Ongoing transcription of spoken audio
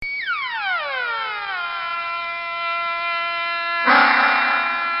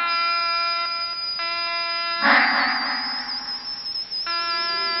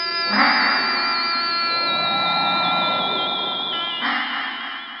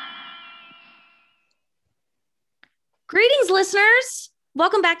Greetings, listeners.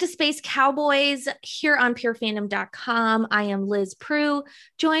 Welcome back to Space Cowboys here on purefandom.com. I am Liz Prue,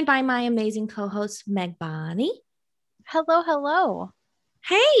 joined by my amazing co-host Meg Bonnie. Hello, hello.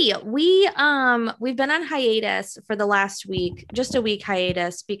 Hey, we've been on hiatus for the last week, just a week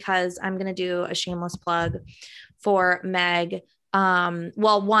hiatus because I'm going to do a shameless plug for Meg.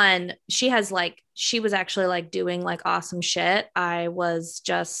 One, she was actually doing awesome shit. I was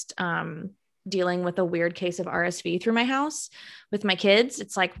just dealing with a weird case of RSV through my house with my kids.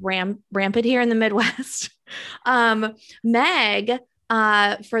 It's like rampant here in the Midwest. Meg,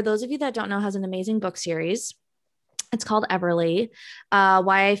 for those of you that don't know, has an amazing book series. It's called Everly.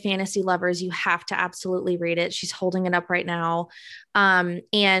 YA fantasy lovers, you have to absolutely read it. She's holding it up right now.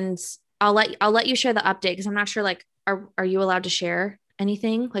 And I'll let you share the update because I'm not sure, are you allowed to share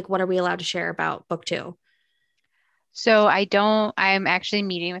anything? What are we allowed to share about book two? So I'm actually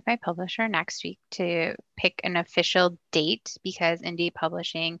meeting with my publisher next week to pick an official date because indie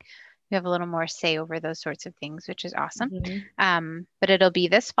publishing, you have a little more say over those sorts of things, which is awesome. But it'll be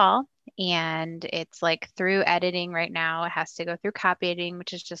this fall and it's through editing right now. It has to go through copy editing,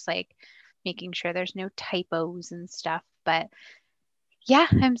 which is just making sure there's no typos and stuff. But yeah,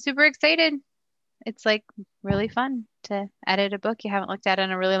 I'm super excited. It's really fun to edit a book you haven't looked at in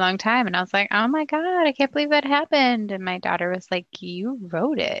a really long time. And I was like, oh my God, I can't believe that happened. And my daughter was like, you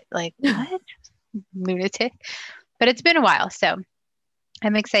wrote it. Like, what? Lunatic. But it's been a while. So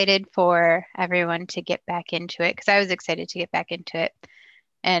I'm excited for everyone to get back into it because I was excited to get back into it.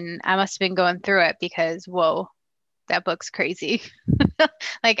 And I must have been going through it because, whoa, that book's crazy.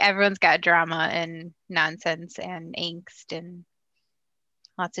 Everyone's got drama and nonsense and angst and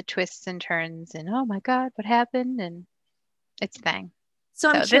lots of twists and turns and oh my God, what happened? And it's a thing. So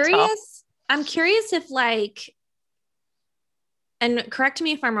I'm curious. I'm curious if and correct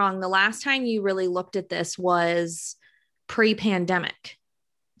me if I'm wrong, the last time you really looked at this was pre-pandemic.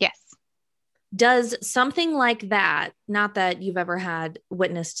 Yes. Does something like that, not that you've ever had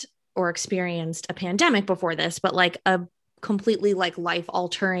witnessed or experienced a pandemic before this, but a completely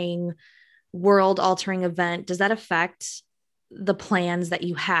life-altering, world-altering event, does that affect the plans that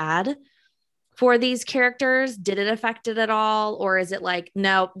you had for these characters? Did it affect it at all? Or is it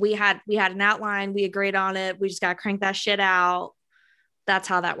no, we had an outline, we agreed on it, we just got to crank that shit out? That's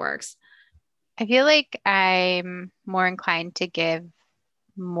how that works. I feel like I'm more inclined to give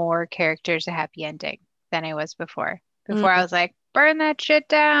more characters a happy ending than I was before. I was like, burn that shit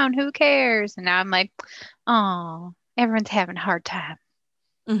down, who cares? And now I'm like, oh, everyone's having a hard time.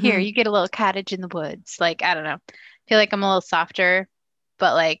 Here, you get a little cottage in the woods. I don't know. I feel like I'm a little softer,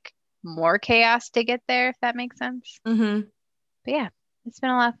 but more chaos to get there, if that makes sense. But yeah, it's been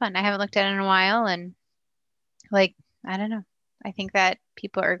a lot of fun. I haven't looked at it in a while, and I don't know. I think that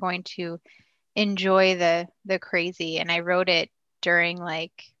people are going to enjoy the crazy. And I wrote it during a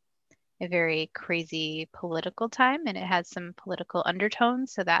very crazy political time, and it has some political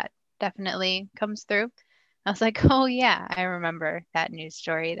undertones, so that definitely comes through. I was like, oh yeah, I remember that news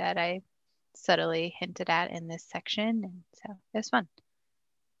story that I subtly hinted at in this section. And so it was fun.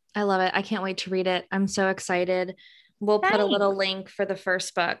 I love it. I can't wait to read it. I'm so excited. We'll put a little link for the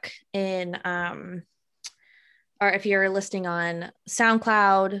first book in, or if you're listening on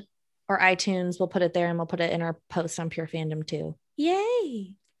SoundCloud or iTunes, we'll put it there and we'll put it in our post on Pure Fandom too.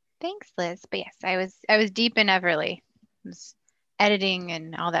 Yay. Thanks, Liz. But yes, I was deep in Everly. I was editing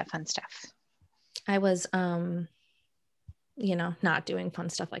and all that fun stuff. I was not doing fun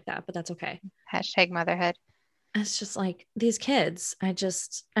stuff like that, but that's okay. Hashtag motherhood. It's just these kids. I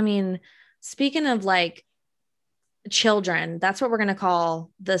mean, speaking of children, that's what we're going to call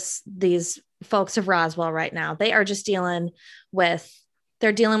these folks of Roswell right now. They are just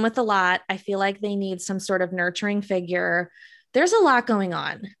they're dealing with a lot. I feel like they need some sort of nurturing figure. There's a lot going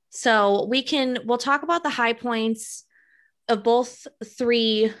on. So we'll talk about the high points of both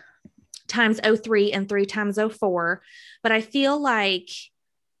 3 times 03 and 3 times 04. But I feel like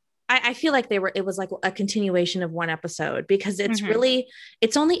it was a continuation of one episode because it's really,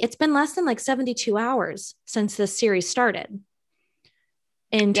 it's been less than 72 hours since this series started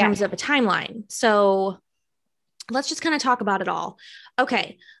in terms of a timeline. So let's just kind of talk about it all.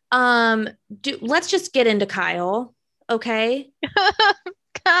 Okay. Let's just get into Kyle. Okay.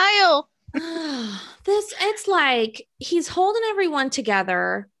 Kyle. It's he's holding everyone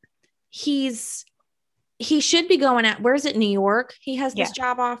together. He should be going at, where's it? New York. He has this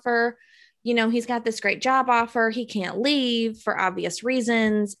job offer. He's got this great job offer. He can't leave for obvious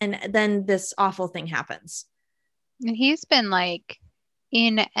reasons. And then this awful thing happens. And he's been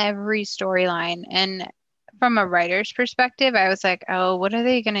in every storyline. And from a writer's perspective, I was like, oh, what are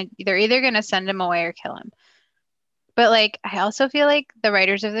they going to, they're either going to send him away or kill him. But like, I also feel like the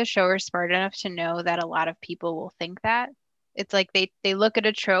writers of the show are smart enough to know that a lot of people will think that. It's like they look at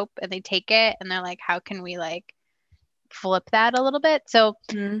a trope and they take it and they're like, how can we like flip that a little bit? So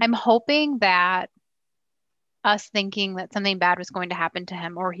Mhm. I'm hoping that us thinking that something bad was going to happen to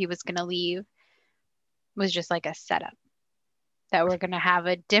him or he was going to leave was just like a setup. That we're going to have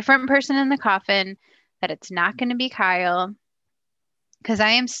a different person in the coffin, that it's not going to be Kyle. Because I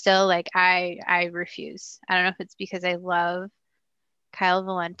am still like, I refuse. I don't know if it's because I love Kyle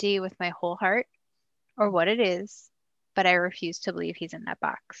Valenti with my whole heart or what it is, but I refuse to believe he's in that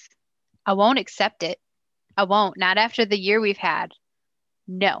box. I won't accept it. I won't. Not after the year we've had.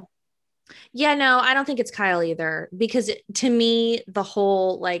 No. Yeah, no, I don't think it's Kyle either because to me the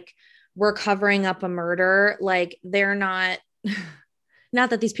whole like we're covering up a murder, like they're not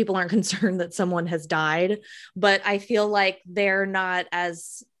not that these people aren't concerned that someone has died, but I feel like they're not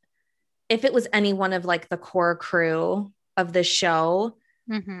as if it was any one of like the core crew of the show,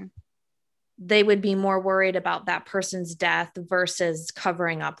 Mm-hmm. they would be more worried about that person's death versus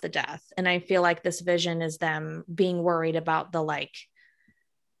covering up the death. And I feel like this vision is them being worried about the like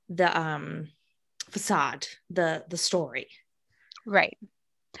the facade, the story. Right.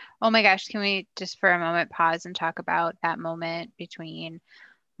 Oh my gosh, can we just for a moment pause and talk about that moment between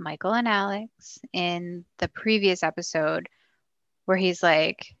Michael and Alex in the previous episode where he's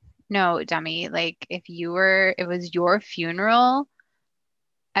like, no, dummy, like if it was your funeral,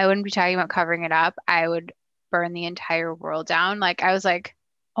 I wouldn't be talking about covering it up. I would burn the entire world down. Like I was like,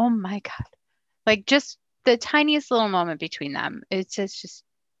 oh my God. Like just the tiniest little moment between them. Just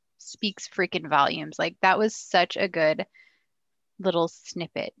speaks freaking volumes. Like that was such a good little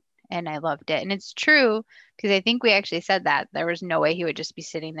snippet and I loved it. And it's true because I think we actually said that there was no way he would just be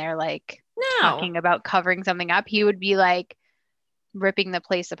sitting there like No. talking about covering something up. He would be like ripping the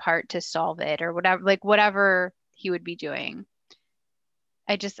place apart to solve it or whatever, like whatever he would be doing.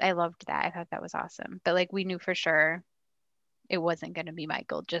 I loved that. I thought that was awesome. But like we knew for sure it wasn't going to be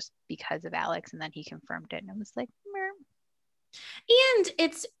Michael just because of Alex. And then he confirmed it. And it was like, meh. And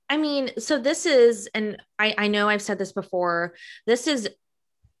it's, I mean, so this is, and I know I've said this before. This is,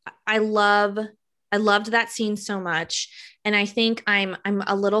 I love, I loved that scene so much. And I think I'm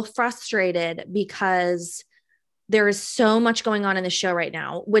a little frustrated because there is so much going on in the show right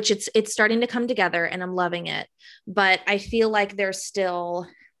now, which it's starting to come together and I'm loving it. But I feel like there's still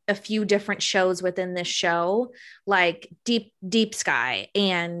a few different shows within this show, like Deep Sky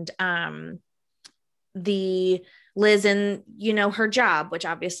and the Liz and her job, which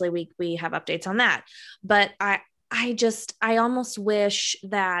obviously we have updates on that. But I almost wish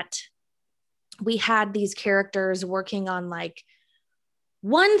that we had these characters working on like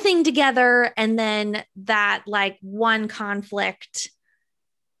one thing together and then that like one conflict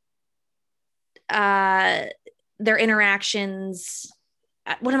uh their interactions,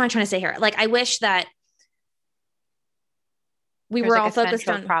 what am I trying to say here? Like I wish that we There's were like all a focused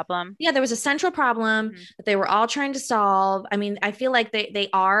central on, problem. yeah, there was a central problem Mm-hmm. that they were all trying to solve. I mean, I feel like they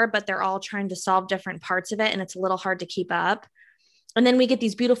are, but they're all trying to solve different parts of it and it's a little hard to keep up. And then we get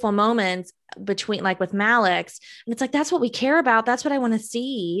these beautiful moments between like with Malix and it's like that's what we care about, that's what I want to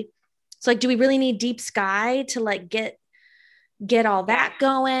see. So like do we really need Deep Sky to like get all Yeah. that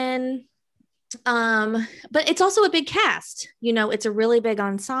going? But it's also a big cast, it's a really big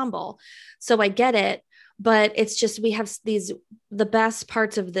ensemble, so I get it. But it's just we have these, the best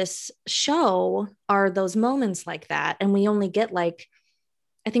parts of this show are those moments like that and we only get like,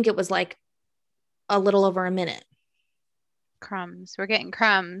 I think it was like a little over a minute. Crumbs. We're getting We're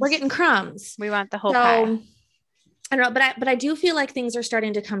crumbs. getting crumbs. We want the whole pie. So I don't know, but I do feel like things are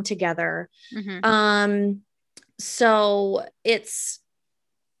starting to come together. Mm-hmm. So it's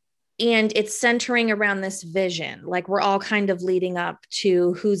centering around this vision, like we're all kind of leading up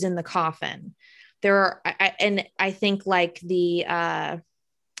to who's in the coffin. There are and I think like the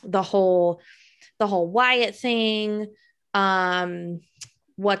whole Wyatt thing,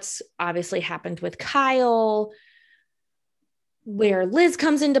 what's obviously happened with Kyle, where Liz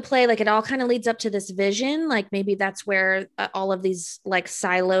comes into play, like it all kind of leads up to this vision. Like maybe that's where all of these like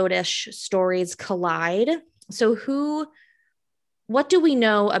siloed-ish stories collide. So what do we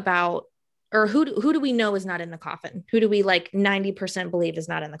know about, or who do we know is not in the coffin? Who do we like 90% believe is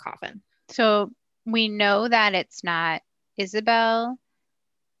not in the coffin? So we know that it's not Isabel,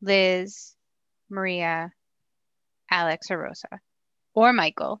 Liz, Maria, Alex, or Rosa, or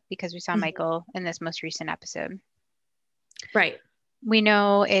Michael, because we saw Mhm. Michael in this most recent episode. Right. We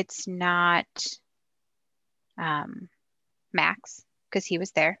know it's not Max, because he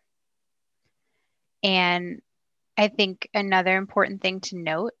was there. And I think another important thing to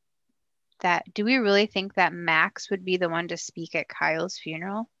note that do we really think that Max would be the one to speak at Kyle's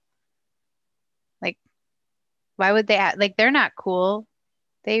funeral? Like, why would they act like they're not cool?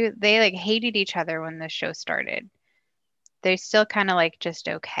 They like hated each other when the show started. They're still kind of like just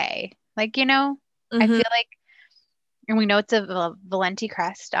okay. Like, I Hmm. feel like, and we know it's a Valenti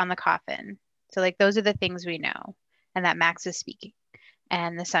crest on the coffin. So like those are the things we know. And that Max is speaking.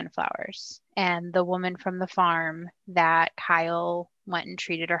 And the sunflowers. And the woman from the farm that Kyle went and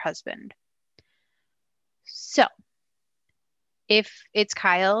treated her husband. So if it's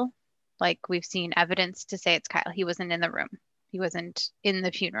Kyle, like we've seen evidence to say it's Kyle, he wasn't in the room. He wasn't in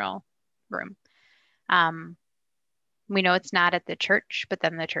the funeral room. Um, we know it's not at the church, but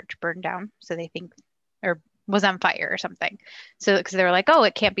then the church burned down. So they think, or was on fire or something. So, because they were like, oh,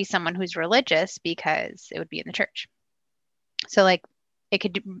 it can't be someone who's religious because it would be in the church. So, like, it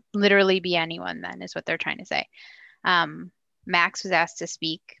could literally be anyone, then, is what they're trying to say. Max was asked to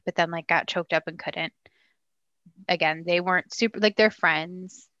speak, but then, like, got choked up and couldn't. Again, they weren't super, like, they're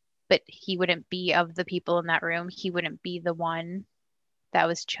friends, but he wouldn't be of the people in that room. He wouldn't be the one that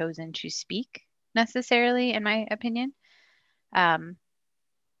was chosen to speak necessarily, in my opinion. Um,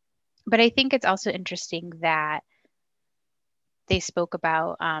 but I think it's also interesting that they spoke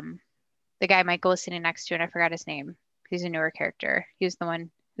about the guy Michael was sitting next to, and I forgot his name. He's a newer character. He was the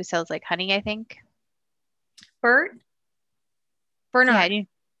one who sells like honey, I think. Bert, Yeah, Bernard.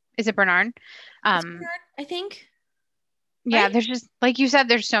 is it Bernard? It's Um, Bernard, I think. yeah, Right? there's just like you said,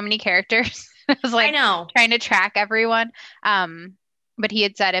 there's so many characters. I was I like know. trying to track everyone. Um, but he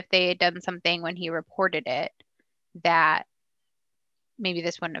had said if they had done something when he reported it, that maybe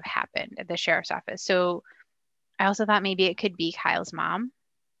this wouldn't have happened at the sheriff's office. So I also thought maybe it could be Kyle's mom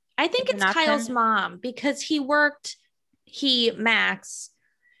I think is an it's Kyle's option. mom because Max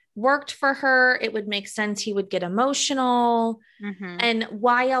worked for her. It would make sense he would get emotional. Mm-hmm. And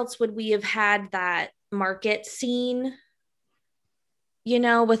why else would we have had that market scene,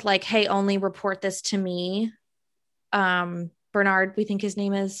 with like, hey, only report this to me? Bernard, we think his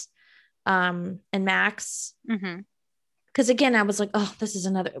name is, and Max. Mm-hmm. Because again, I was like, oh, this is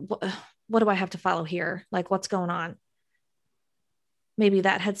another, what do I have to follow here? Like, what's going on? Maybe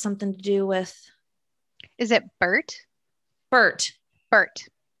that had something to do with Is it Bert? Bert. Bert.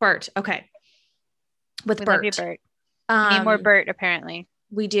 Bert. Okay. With We love you, Bert. Bert. We need more Um, Bert, apparently.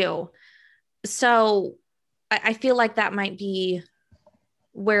 we do. So I feel like that might be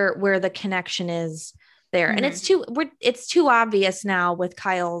where the connection is there. And Mm-hmm. it's too obvious now with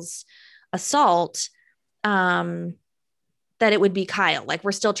Kyle's assault, that it would be Kyle. Like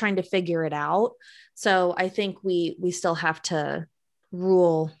we're still trying to figure it out. So I think we still have to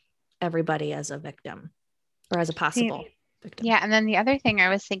rule everybody as a victim or as a See, possible victim. yeah, and then the other thing I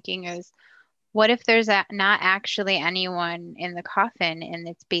was thinking is, what if there's not actually anyone in the coffin and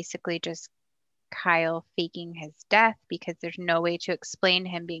it's basically just Kyle faking his death because there's no way to explain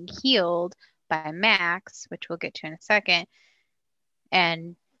him being healed by Max, which we'll get to in a second.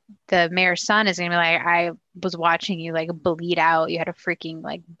 And the mayor's son is gonna be like, I was watching you like bleed out. You had a freaking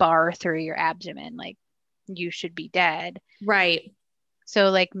like bar through your abdomen. Like you should be dead. Right. So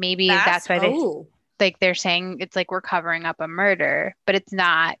like maybe That's that's why they oh. like they're saying it's like we're covering up a murder, but it's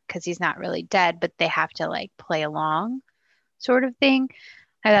not because he's not really dead, but they have to like play along sort of thing.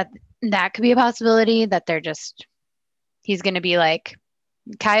 I thought that could be a possibility that he's going to be like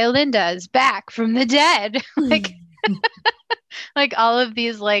Kyle Linda is back from the dead. Like all of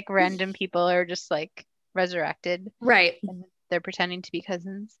these like random people are just like resurrected Right. and they're pretending to be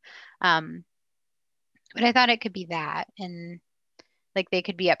cousins. Um, but I thought it could be that. And like they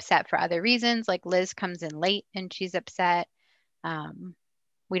could be upset for other reasons. Like Liz comes in late and she's upset. Um,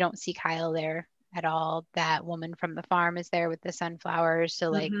 we don't see Kyle there at all. That woman from the farm is there with the sunflowers. So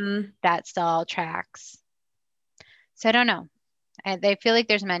like Mm-hmm. that still all tracks. So I don't know. I feel like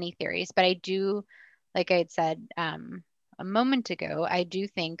there's many theories, but I do, like I had said a moment ago, I do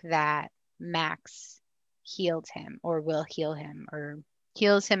think that Max healed him or will heal him or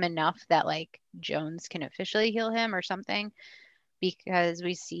heals him enough that like Jones can officially heal him or something because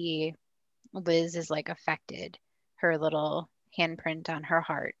we see Liz is like affected. Her little handprint on her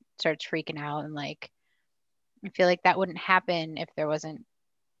heart starts freaking out. And like, I feel like that wouldn't happen if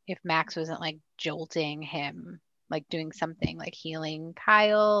Max wasn't like jolting him, like doing something like healing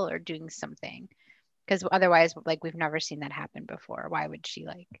Kyle or doing something. Because otherwise, like, we've never seen that happen before. Why would she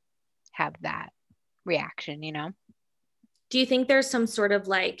like have that reaction, you know? Do you think there's some sort of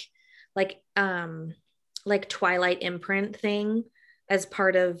like Twilight imprint thing as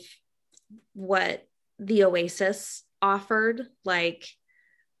part of what the Oasis offered? Like,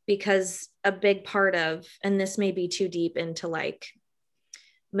 because a big part of, and this may be too deep into like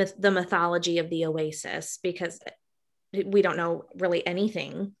the mythology of the Oasis, because we don't know really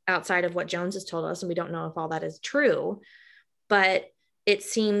anything outside of what Jones has told us, and we don't know if all that is true. But it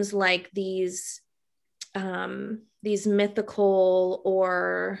seems like these mythical,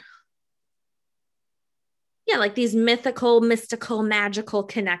 or yeah, like these mythical, mystical, magical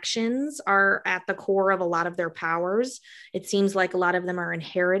connections are at the core of a lot of their powers. It seems like a lot of them are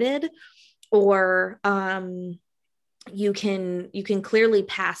inherited, or you can clearly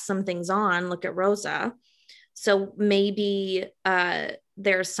pass some things on. Look at Rosa. So maybe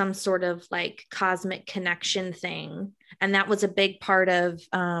there's some sort of like cosmic connection thing. And that was a big part of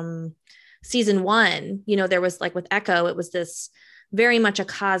season 1. There was like with Echo, it was this very much a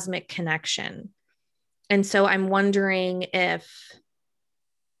cosmic connection. And so I'm wondering if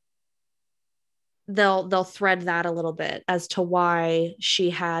they'll thread that a little bit as to why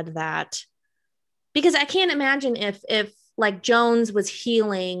she had that. Because I can't imagine if like Jones was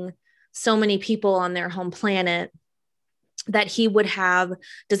healing so many people on their home planet, that he would have,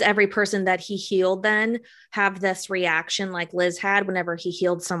 does every person that he healed then have this reaction like Liz had whenever he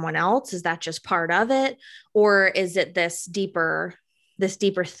healed someone else? Is that just part of it? Or is it this deeper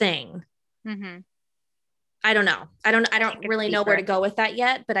thing? Mm-hmm. I don't know. I don't really know where to go with that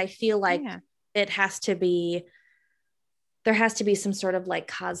yet, but I feel like there has to be some sort of like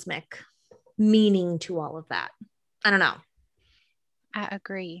cosmic meaning to all of that. I don't know. I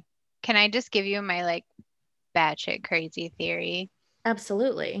agree. Can I just give you my like batshit crazy theory?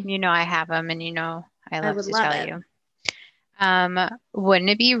 Absolutely. I have them, and I love would to love tell it. you. Wouldn't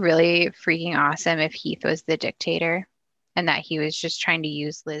it be really freaking awesome if Heath was the dictator and that he was just trying to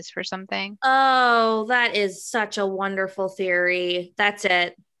use Liz for something? Oh, that is such a wonderful theory. That's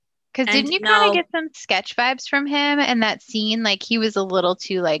it. Because didn't you kind of get some sketch vibes from him in that scene? Like he was a little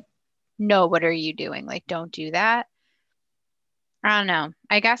too like, no, what are you doing? Like, don't do that. I don't know.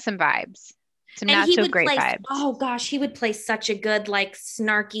 I got some vibes. Some and not he so would great play, vibes. oh gosh, he would play such a good, like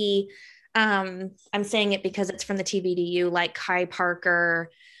snarky, I'm saying it because it's from the TVDU, like Kai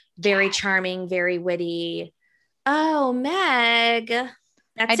Parker, very charming, very witty. Oh, Meg.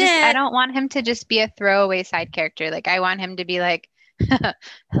 That's it. I don't want him to just be a throwaway side character. Like I want him to be like,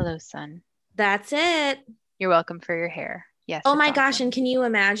 hello, son. That's it. You're welcome for your hair. Yes. Oh my awesome. gosh. And can you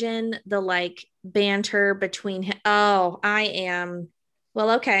imagine the like banter between him? Oh,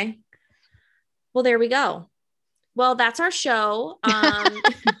 well, okay. Well, there we go. Well, that's our show. But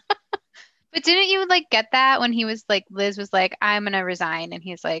didn't you like get that when he was like, Liz was like, I'm gonna resign, and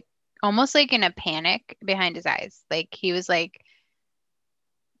he's like almost like in a panic behind his eyes. Like he was like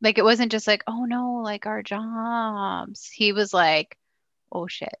it wasn't just like, oh no, like our jobs. He was like, oh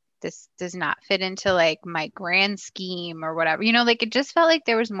shit, this does not fit into like my grand scheme or whatever. Like it just felt like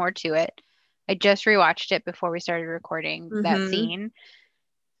there was more to it. I just rewatched it before we started recording that scene.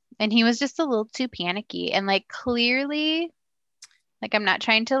 And he was just a little too panicky and like clearly, like I'm not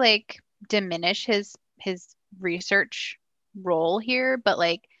trying to like diminish his research role here, but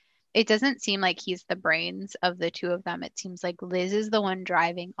like it doesn't seem like he's the brains of the two of them. It seems like Liz is the one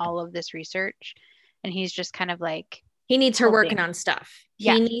driving all of this research, and he's just kind of like he needs her working on stuff.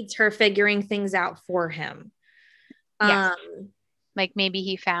 Yeah. He needs her figuring things out for him. Yes. Like maybe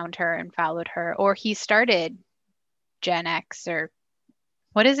he found her and followed her, or he started Gen X, or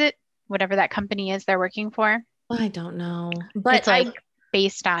what is it? Whatever that company is they're working for. I don't know, but it's like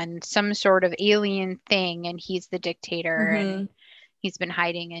based on some sort of alien thing, and he's the dictator, and he's been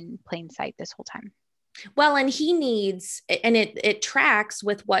hiding in plain sight this whole time. Well, and he needs, and it tracks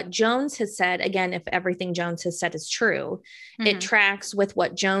with what Jones has said. Again, if everything Jones has said is true, it tracks with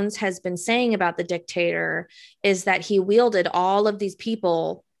what Jones has been saying about the dictator, is that he wielded all of these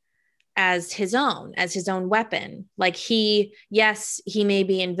people as his own weapon. Like yes, he may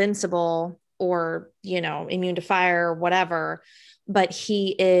be invincible or, immune to fire or whatever, but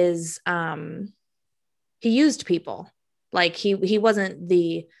he used people. Like he wasn't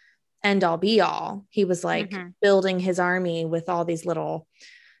the end all be all. He was like building his army with all these little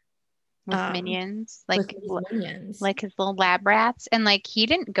minions, like his little lab rats. And like he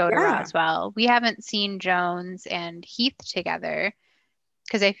didn't go to Roswell. We haven't seen Jones and Heath together,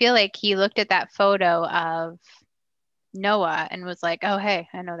 because I feel like he looked at that photo of Noah and was like, oh hey,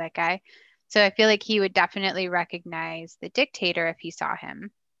 I know that guy. So I feel like he would definitely recognize the dictator if he saw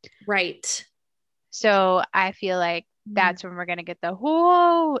him. Right. So I feel like that's when we're going to get the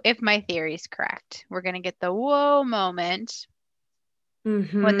whoa, if my theory is correct. We're going to get the whoa moment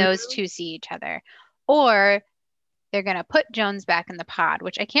when those two see each other. Or they're going to put Jones back in the pod,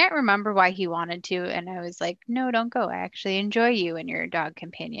 which I can't remember why he wanted to. And I was like, no, don't go. I actually enjoy you and your dog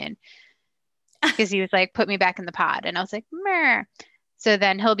companion. Because he was like, put me back in the pod. And I was like, meh. So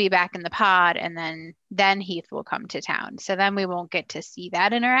then he'll be back in the pod, and then Heath will come to town. So then we won't get to see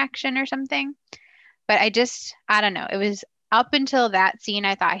that interaction or something. But I don't know. It was up until that scene,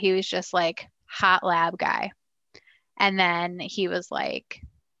 I thought he was just like hot lab guy. And then he was like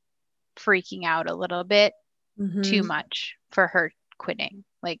freaking out a little bit too much for her quitting.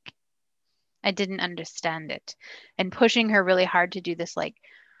 Like I didn't understand it. And pushing her really hard to do this like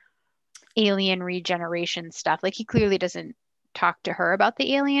alien regeneration stuff. Like he clearly doesn't talk to her about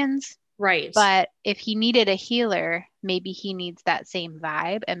the aliens. Right. But if he needed a healer, maybe he needs that same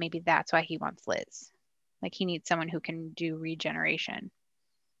vibe, and maybe that's why he wants Liz. Like he needs someone who can do regeneration.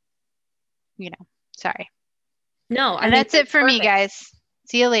 Sorry. No, and that's it for me, guys.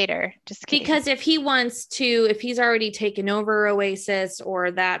 See you later. Just kidding. Because if he's already taken over Oasis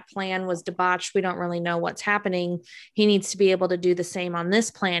or that plan was debauched, we don't really know what's happening. He needs to be able to do the same on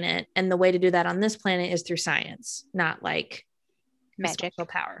this planet. And the way to do that on this planet is through science, not like magic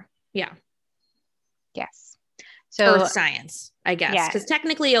power. Yeah. Yes. So Earth science, I guess. Because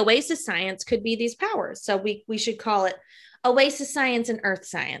technically Oasis science could be these powers. So we should call it Oasis science and Earth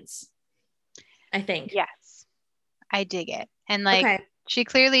science, I think. Yes. I dig it. And like she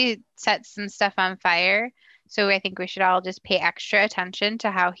clearly sets some stuff on fire. So I think we should all just pay extra attention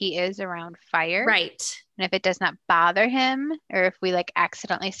to how he is around fire. Right. And if it does not bother him, or if we like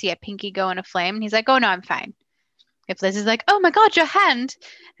accidentally see a pinky go in a flame, and he's like, oh no, I'm fine. If Liz is like, oh my God, your hand.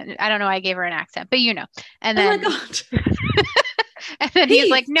 And I don't know why I gave her an accent, but you know. And then, oh my God. And then he's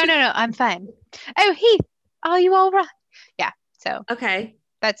like, no, I'm fine. Oh, Heath, are you all right? Yeah. So okay.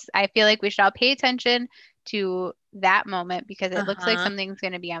 I feel like we should all pay attention to that moment because it looks like something's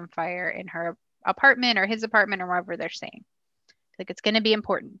going to be on fire in her apartment or his apartment or wherever they're staying. Like it's going to be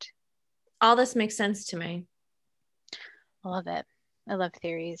important. All this makes sense to me. I love it. I love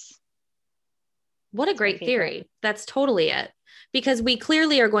theories. What a great theory. That's totally it. Because we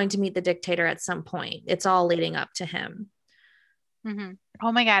clearly are going to meet the dictator at some point. It's all leading up to him. Mm-hmm.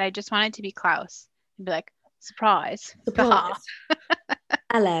 Oh my God. I just want it to be Klaus. And be like, surprise. Hello.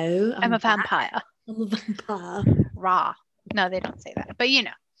 I'm a vampire. I'm a vampire. Rah. No, they don't say that. But you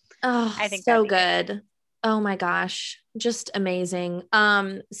know. Oh, I think so good. Oh my gosh. Just amazing.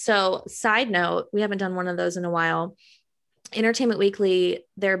 So side note, we haven't done one of those in a while. Entertainment Weekly,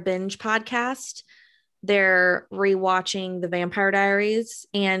 their binge podcast, they're rewatching the Vampire Diaries.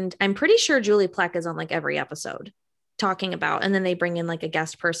 And I'm pretty sure Julie Plec is on like every episode talking about, and then they bring in like a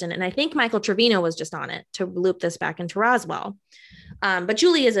guest person. And I think Michael Trevino was just on it to loop this back into Roswell. But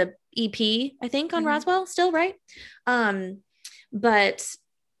Julie is a EP, I think, on Roswell still, right? But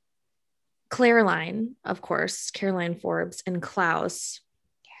Caroline, of course, Caroline Forbes and Klaus,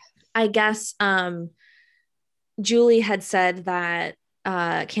 I guess Julie had said that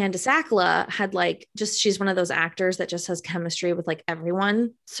Candice Acla had like she's one of those actors that just has chemistry with like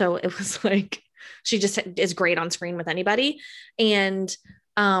everyone. So it was like she just is great on screen with anybody. And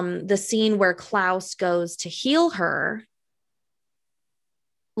the scene where Klaus goes to heal her,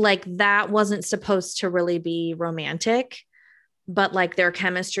 like that wasn't supposed to really be romantic, but like their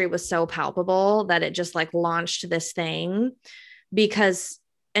chemistry was so palpable that it just like launched this thing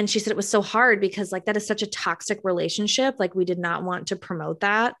and she said it was so hard because like that is such a toxic relationship. Like we did not want to promote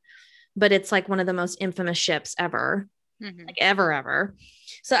that, but it's like one of the most infamous ships ever, like ever.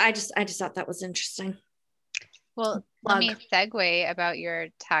 So I just thought that was interesting. Well, let me segue about your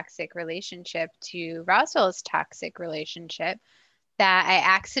toxic relationship to Roswell's toxic relationship that I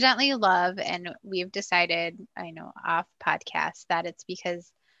accidentally love. And we've decided, I know off podcast, that it's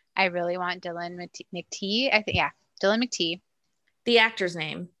because I really want Dylan McTee. Dylan McTee. The actor's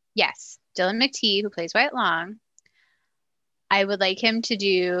name. Yes. Dylan McTee, who plays White Long. I would like him to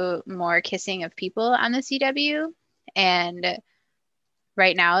do more kissing of people on the CW. And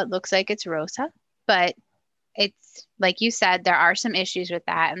right now it looks like it's Rosa, but it's like you said, there are some issues with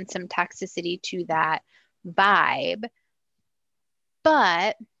that and some toxicity to that vibe.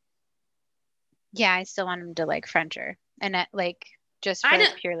 But yeah, I still want him to like French her. And like just for a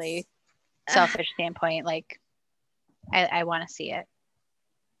purely selfish standpoint, like I want to see it.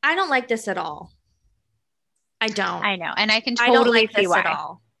 I don't like this at all. I don't. I know. And I can totally see why. At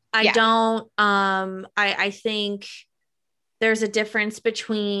all. I don't. I think there's a difference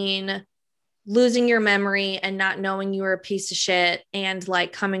between losing your memory and not knowing you were a piece of shit and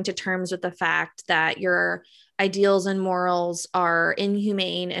like coming to terms with the fact that your ideals and morals are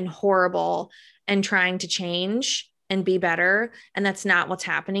inhumane and horrible and trying to change and be better. And that's not what's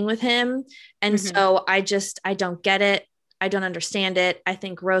happening with him. And so I don't get it. I don't understand it. I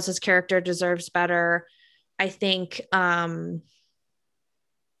think Rosa's character deserves better. I think I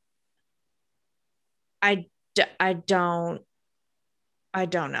don't I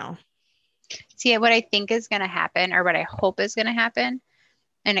don't know. See, what I think is going to happen, or what I hope is going to happen,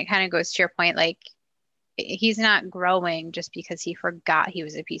 and it kind of goes to your point, like he's not growing just because he forgot he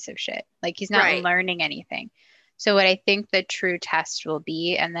was a piece of shit. Like he's not Right. learning anything. So what I think the true test will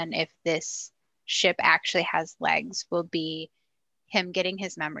be, and then if this ship actually has legs, will be him getting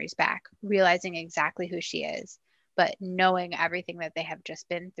his memories back, realizing exactly who she is, but knowing everything that they have just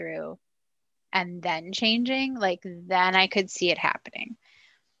been through and then changing, like then I could see it happening.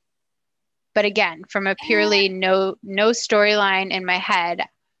 But again, from a purely no storyline in my head,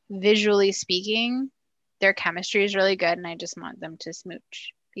 visually speaking, their chemistry is really good and I just want them to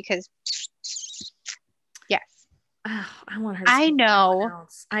smooch because yes. Oh, I want her to I speak to someone know.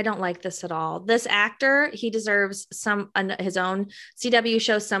 else. I don't like this at all. This actor, he deserves his own CW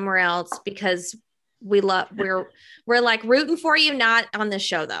show somewhere else because we're like rooting for you, not on this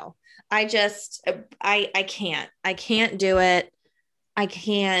show though. I can't. I can't do it. I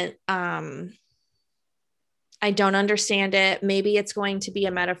can't I don't understand it. Maybe it's going to be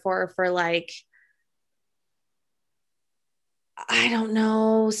a metaphor for like I don't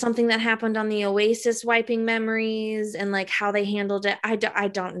know, something that happened on the Oasis wiping memories and like how they handled it. I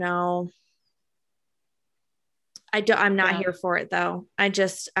don't know. I'm not Yeah. here for it though.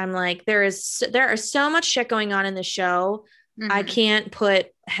 I'm like there is so much shit going on in the show. I Mm-hmm. can't put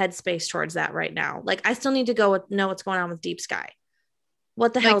headspace towards that right now. Like I still need to know what's going on with Deep Sky.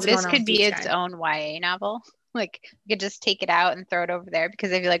 What the hell Like is going this on with could Deep be its Sky? own YA novel. Like you could just take it out and throw it over there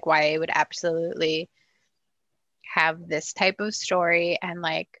because I feel like YA would absolutely have this type of story and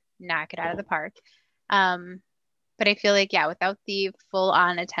like knock it out of the park. Um, but I feel like, yeah, without the full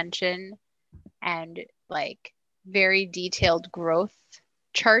on attention and like very detailed growth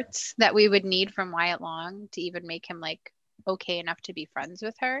charts that we would need from Wyatt Long to even make him like okay enough to be friends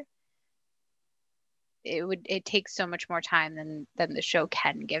with her, it takes so much more time than the show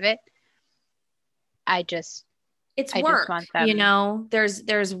can give it. I just It's I just work, want them.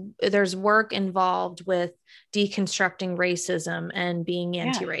 there's work involved with deconstructing racism and being Yeah.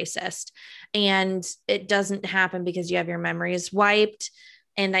 anti-racist, and it doesn't happen because you have your memories wiped.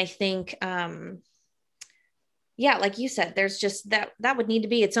 And I think yeah, like you said, there's just that would need to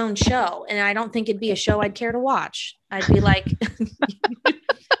be its own show, and I don't think it'd be a show I'd care to watch. I'd be like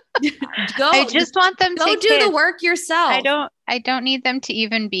I go just want them go to do the kiss. work yourself. I don't need them to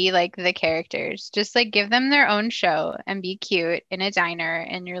even be like the characters. Just like give them their own show and be cute in a diner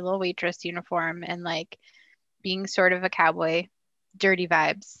in your little waitress uniform and like being sort of a cowboy, dirty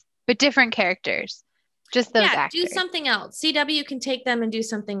vibes, but different characters. Just those Yeah, do actors. something else. CW can take them and do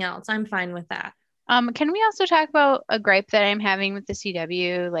something else. I'm fine with that. Can we also talk about a gripe that I'm having with the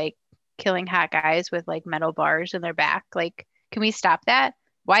CW, like killing hot guys with like metal bars in their back? Like, can we stop that?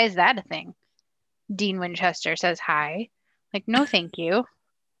 Why is that a thing? Dean Winchester says hi. Like, no, thank you.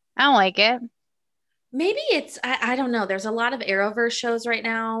 I don't like it. Maybe I don't know. There's a lot of Arrowverse shows right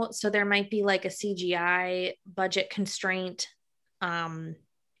now, so there might be like a CGI budget constraint. Um,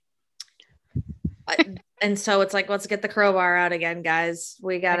 uh, and so it's like, let's get the crowbar out again, guys.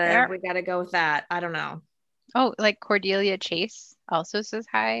 Like, We gotta go with that. I don't know. oh, like Cordelia Chase also says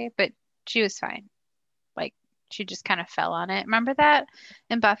hi, but she was fine. Like, she just kind of fell on it. Remember that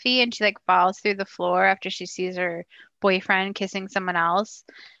in Buffy? And she like falls through the floor after she sees her boyfriend kissing someone else.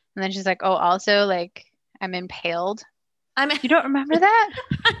 And then she's like, oh, also, like, I'm impaled. I'm You don't remember that?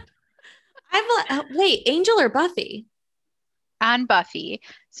 wait, Angel or Buffy? On Buffy.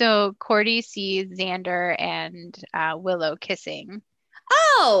 So Cordy sees Xander and Willow kissing.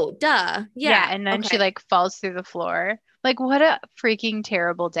 Oh, duh. Yeah, Yeah. and then she Okay. like falls through the floor. Like, what a freaking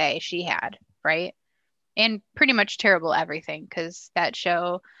terrible day she had, right? And pretty much terrible everything because that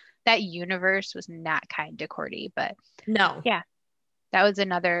show, that universe was not kind to Cordy. But No. yeah, that was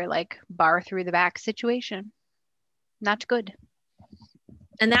another like bar through the back situation. Not good.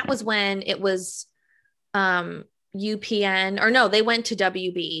 And that was when it was UPN, or no, they went to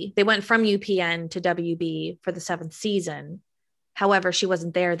WB. They went from UPN to WB for the 7th season. However, she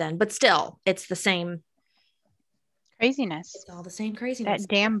wasn't there then, but still, it's the same. Craziness. It's all the same craziness. That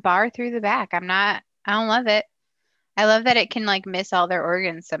damn bar through the back. I don't love it. I love that it can like miss all their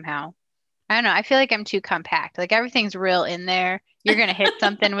organs somehow. I don't know. I feel like I'm too compact. Like everything's real in there. You're gonna hit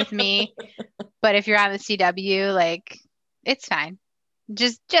something with me, but if you're on the CW, like it's fine.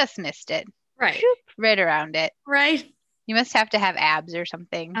 Just missed it. Right. Shoop, right around it. Right. You must have to have abs or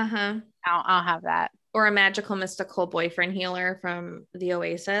something. Uh-huh. I'll have that. Or a magical mystical boyfriend healer from the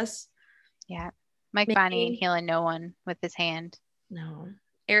Oasis. Yeah. Mike Bonney ain't Maybe. healing no one with his hand. No.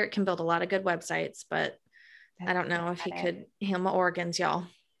 Eric can build a lot of good websites, but I don't know if he That's not it. could heal my organs, y'all.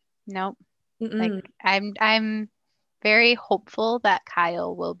 Nope. Like Mm-mm. I'm very hopeful that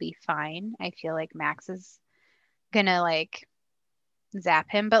Kyle will be fine. I feel like Max is gonna like zap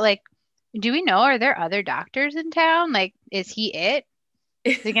him, but like, do we know, are there other doctors in town? Like, is he it?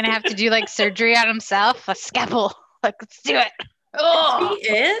 Is he gonna have to do like surgery on himself? A scalpel. Like, let's do it. Is he Oh,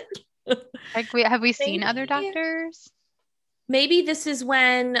 it? like we have we seen other Maybe. doctors? Maybe this is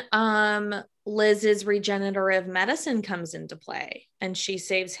when Liz's regenerative medicine comes into play and she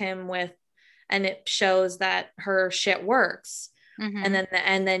saves him with, and it shows that her shit works. Mm-hmm.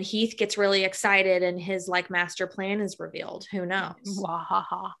 And then Heath gets really excited and his like master plan is revealed. Who knows?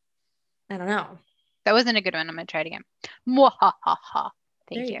 Wahaha. I don't know. That wasn't a good one. I'm gonna try it again. Mwahaha. There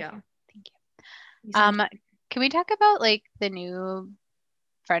Thank you you. go. Thank You you. sound- Can we talk about like the new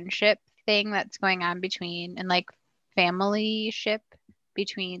friendship thing that's going on between and like family ship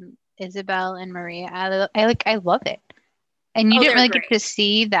between Isabel and Maria? I love it. And you Oh, didn't they're really get great. to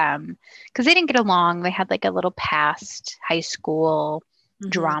see them because they didn't get along. They had like a little past high school Mhm.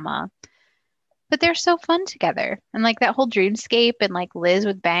 drama, but they're so fun together. And like that whole dreamscape and like Liz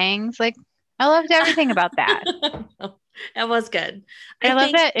with bangs, like I loved everything about that. That was good. I I love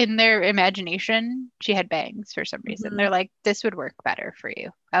think that in their imagination, she had bangs for some reason. mhm. They're like, this would work better for you.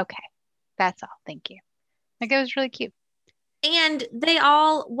 Okay, that's all. Thank you. Like it was really cute. And they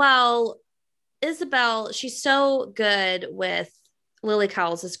all, well, Isabel, she's so good with Lily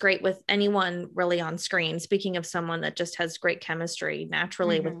Cowles is great with anyone really on screen. Speaking of someone that just has great chemistry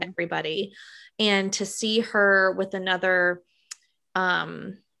naturally with Hmm. everybody. And to see her with another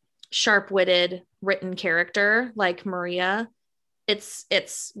um sharp-witted written character like Maria,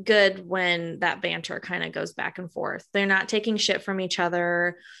 it's good when that banter kind of goes back and forth. They're not taking shit from each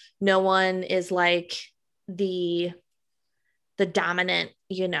other. No one is like the the dominant,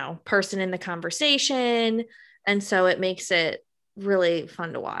 person in the conversation. And so it makes it really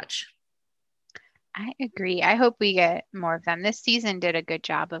fun to watch. I agree. I hope we get more of them. This season did a good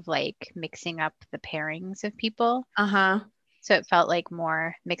job of like mixing up the pairings of people. Uh-huh. So it felt like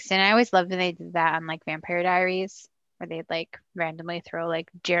more mixed in. I always loved when they did that on like Vampire Diaries, where they'd like randomly throw like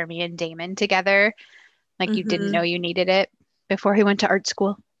Jeremy and Damon together, like you didn't know Mm-hmm. you needed it before he went to art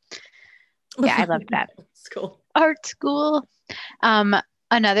school. Yeah, I loved that. It's cool. Art school. Um,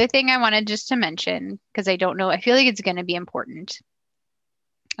 Another thing I wanted just to mention, because I don't know, I feel like it's going to be important.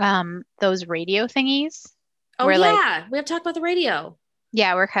 Those radio thingies Oh where like, yeah, we have to talk about the radio.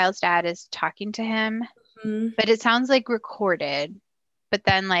 yeah, where Kyle's dad is talking to him, Mhm. but it sounds like recorded. But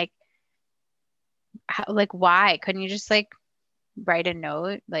then like, like why? Couldn't you just like write a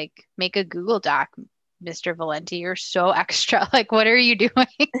note, like make a Google Doc, Mr. Valenti? You're so extra. Like, what are you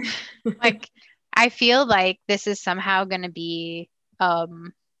doing? Like, I feel like this is somehow going to be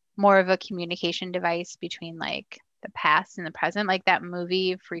more of a communication device between like the past and the present, like that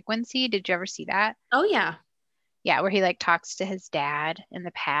movie Frequency. Did you ever see that? Oh yeah. Yeah, where he like talks to his dad in the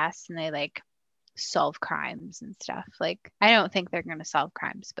past and they like solve crimes and stuff. Like, I don't think they're going to solve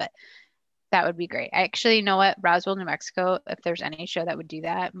crimes, but that would be great. I actually know what Roswell, New Mexico, if there's any show that would do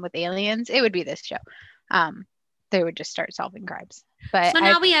that with aliens, it would be this show. Um, they would just start solving crimes. But So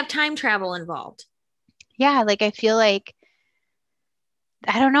I, now we have time travel involved. yeah, like I feel like,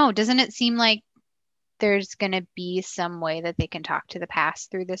 I don't know, doesn't it seem like there's going to be some way that they can talk to the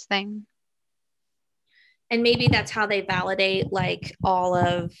past through this thing? And maybe that's how they validate like all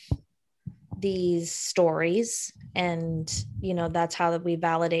of these stories. And that's how we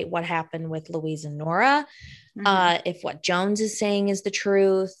validate what happened with Louise and Nora. Hmm. If what Jones is saying is the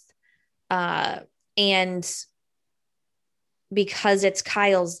truth. And because it's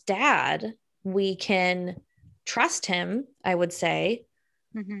Kyle's dad, we can trust him, I would say.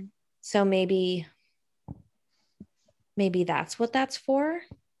 Hmm. So maybe that's what that's for.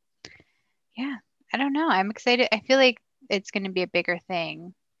 Yeah, I don't know. I'm excited. I feel like it's going to be a bigger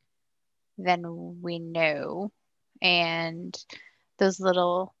thing than we know. And those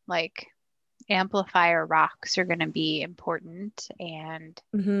little like amplifier rocks are going to be important. And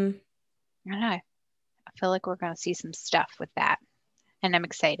Mm-hmm. I don't know. I feel like we're going to see some stuff with that. And I'm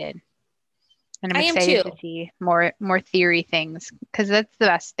excited. And I'm I am excited too. to see more theory things because that's the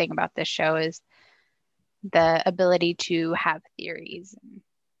best thing about this show is the ability to have theories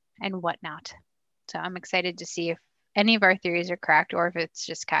and whatnot. So I'm excited to see if any of our theories are correct or if it's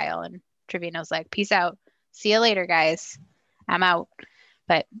just Kyle and Trevino's like, peace out. See you later, guys. I'm out.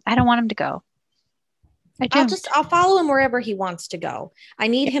 But I don't want him to go. I don't. I'll follow him wherever he wants to go. I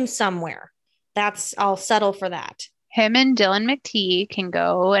need him somewhere. I'll settle for that. Him and Dylan McTee can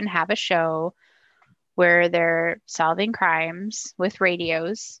go and have a show where they're solving crimes with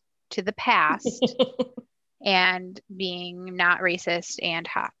radios to the past and being not racist and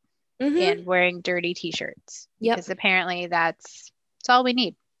hot. and wearing dirty t-shirts Yep. because apparently that's all we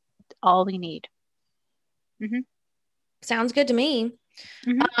need. All we need. Sounds good to me.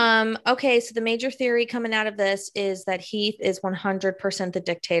 Okay, so the major theory coming out of this is that Heath is 100% the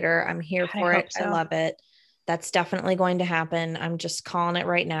dictator. I'm here God, for I it. hope so. I love it. That's definitely going to happen. I'm just calling it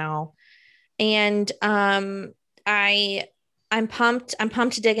right now. And I'm pumped. I'm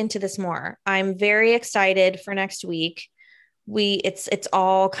pumped to dig into this more. I'm very excited for next week. It's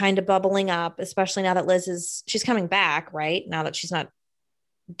all kind of bubbling up, especially now that she's coming back, right? Now that she's not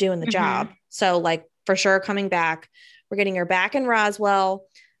doing the job. So like for sure coming back. We're getting her back in Roswell.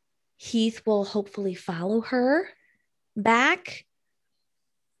 Heath will hopefully follow her back.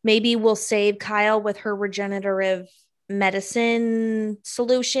 Maybe we'll save Kyle with her regenerative medicine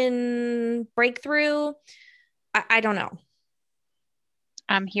solution breakthrough. I don't know.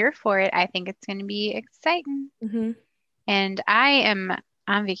 I'm here for it. I think it's going to be exciting. And I am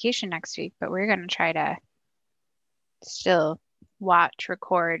on vacation next week, but we're going to try to still watch,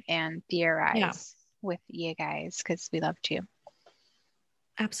 record, and theorize with you guys because we love to.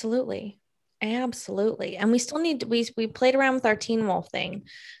 Absolutely. And we still need to, we played around with our Teen Wolf thing.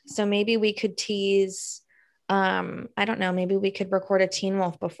 So maybe we could tease, I don't know, maybe we could record a Teen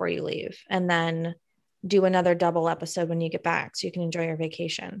Wolf before you leave and then do another double episode when you get back so you can enjoy your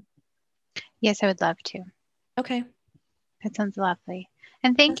vacation. Yes, I would love to. Okay. That sounds lovely.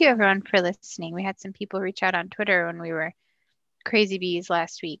 And thank you everyone for listening. We had some people reach out on Twitter when we were crazy bees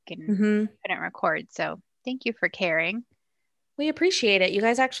last week and couldn't record. So thank you for caring. We appreciate it. You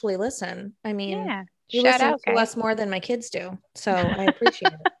guys actually listen. I mean, you shout listen out, to guys. us more than my kids do. So I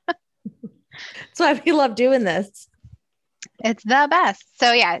appreciate it. That's why we love doing this. It's the best.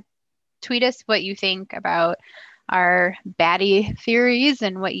 So yeah, tweet us what you think about our baddie theories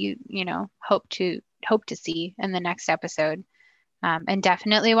and what you hope to see in the next episode. And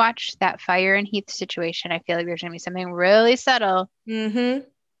definitely watch that Fire and Heath situation. I feel like there's going to be something really subtle. They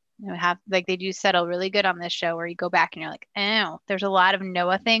do settle really good on this show where you go back and you're like, oh, there's a lot of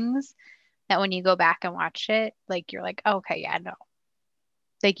Noah things that when you go back and watch it, like you're like, oh, okay, yeah, no.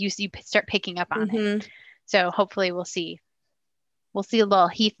 Like you start picking up on it. So hopefully we'll see little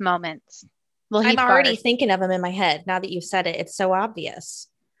Heath moments. I'm already thinking of him in my head now that you've said it. It's so obvious.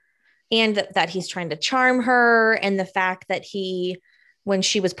 And that he's trying to charm her, and the fact that when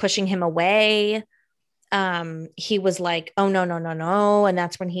she was pushing him away, he was like, oh, no, no, no, no. And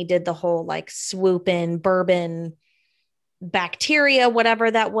that's when he did the whole like swoop in bourbon bacteria, whatever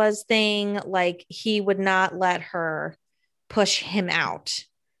that was thing. Like he would not let her push him out.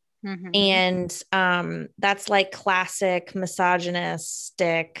 And that's like classic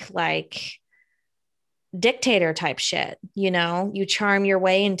misogynistic, like dictator type shit. You charm your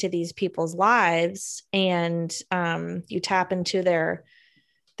way into these people's lives and you tap into their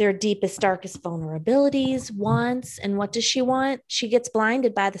deepest, darkest vulnerabilities, wants. And what does she want? She gets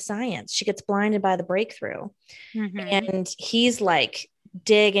blinded by the science. She gets blinded by the breakthrough. And he's like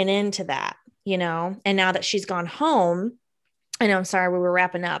digging into that, and now that she's gone home, I know, I'm sorry, we were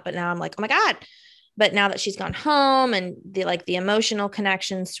wrapping up, but now I'm like, oh my God. But now that she's gone home and the emotional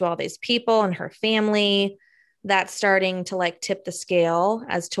connections to all these people and her family, that's starting to like tip the scale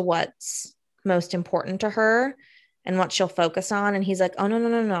as to what's most important to her and what she'll focus on. And he's like, oh, no, no,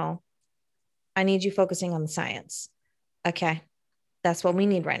 no, no. I need you focusing on the science. Okay. That's what we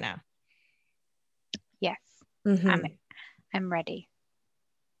need right now. Yes. I'm ready.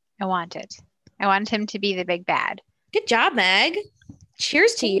 I want it. I want him to be the big bad. Good job, Meg.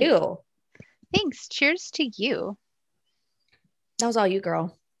 Cheers to you. Thanks. Cheers to you. That was all you,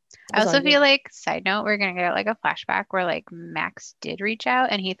 girl. I also feel like, side note, we're going to get like a flashback where like Max did reach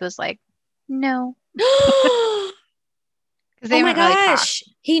out and Heath was like, no. Oh my gosh.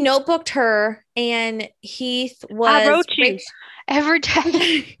 He notebooked her and Heath was. I wrote you every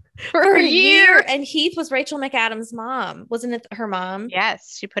day for a year. And Heath was Rachel McAdams' mom. Wasn't it her mom?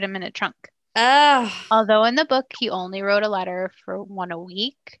 Yes. She put him in a trunk. Oh. Although in the book, he only wrote a letter for one a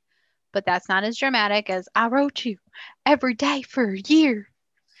week, but that's not as dramatic as I wrote you every day for a year.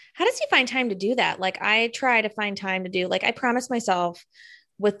 How does he find time to do that? Like I try to find time to do, like I promised myself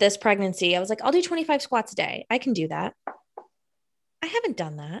with this pregnancy, I was like, I'll do 25 squats a day. I can do that. I haven't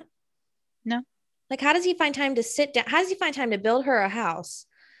done that. No. Like, how does he find time to sit down? How does he find time to build her a house,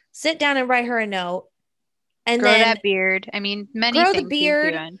 sit down and write her a note? And grow then that beard. I mean, grow the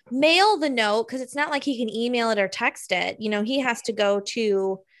beard, mail the note. Cause it's not like he can email it or text it. He has to go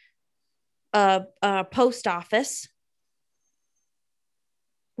to a post office.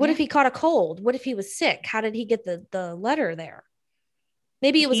 What if he caught a cold? What if he was sick? How did he get the letter there?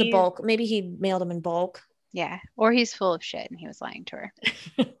 Maybe it was a bulk. Maybe he mailed them in bulk. Yeah. Or he's full of shit and he was lying to her.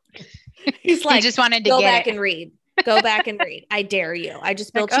 He's He like, just wanted to go get back it. and read. Go back and read. I dare you. I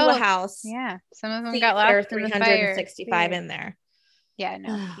just Like, built you a oh, house. yeah, some of them See got if there are lost in the fire. 365 in there. Yeah,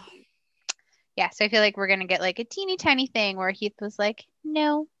 no. Yeah, so I feel like we're gonna get like a teeny tiny thing where Heath was like,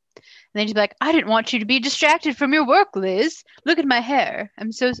 no. And then she'd be like, I didn't want you to be distracted from your work, Liz. Look at my hair.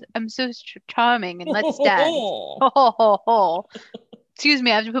 I'm so charming and let's dance. Ho ho ho ho. Excuse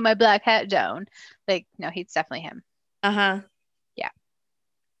me, I have to put my black hat down. Like, no, Heath's definitely him. Uh-huh. Yeah.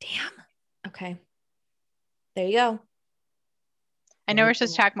 Damn. Okay. There you go. I know we're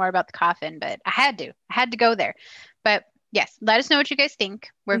supposed to talk more about the coffin, but I had to. I had to go there. But yes, let us know what you guys think.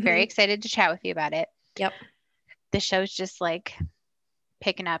 We're very excited to chat with you about it. Yep. The show's just like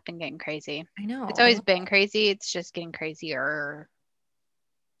picking up and getting crazy. I know. It's always been crazy. It's just getting crazier.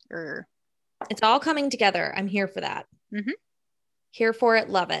 It's all coming together. I'm here for that. Mm-hmm. Here for it.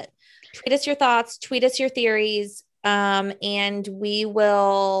 Love it. Tweet us your thoughts. Tweet us your theories. And we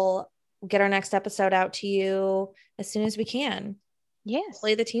will get our next episode out to you as soon as we can. Yes.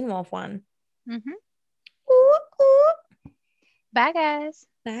 Play the Teen Wolf one. Mm-hmm. Ooh, ooh. Bye, guys.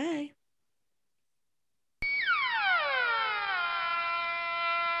 Bye.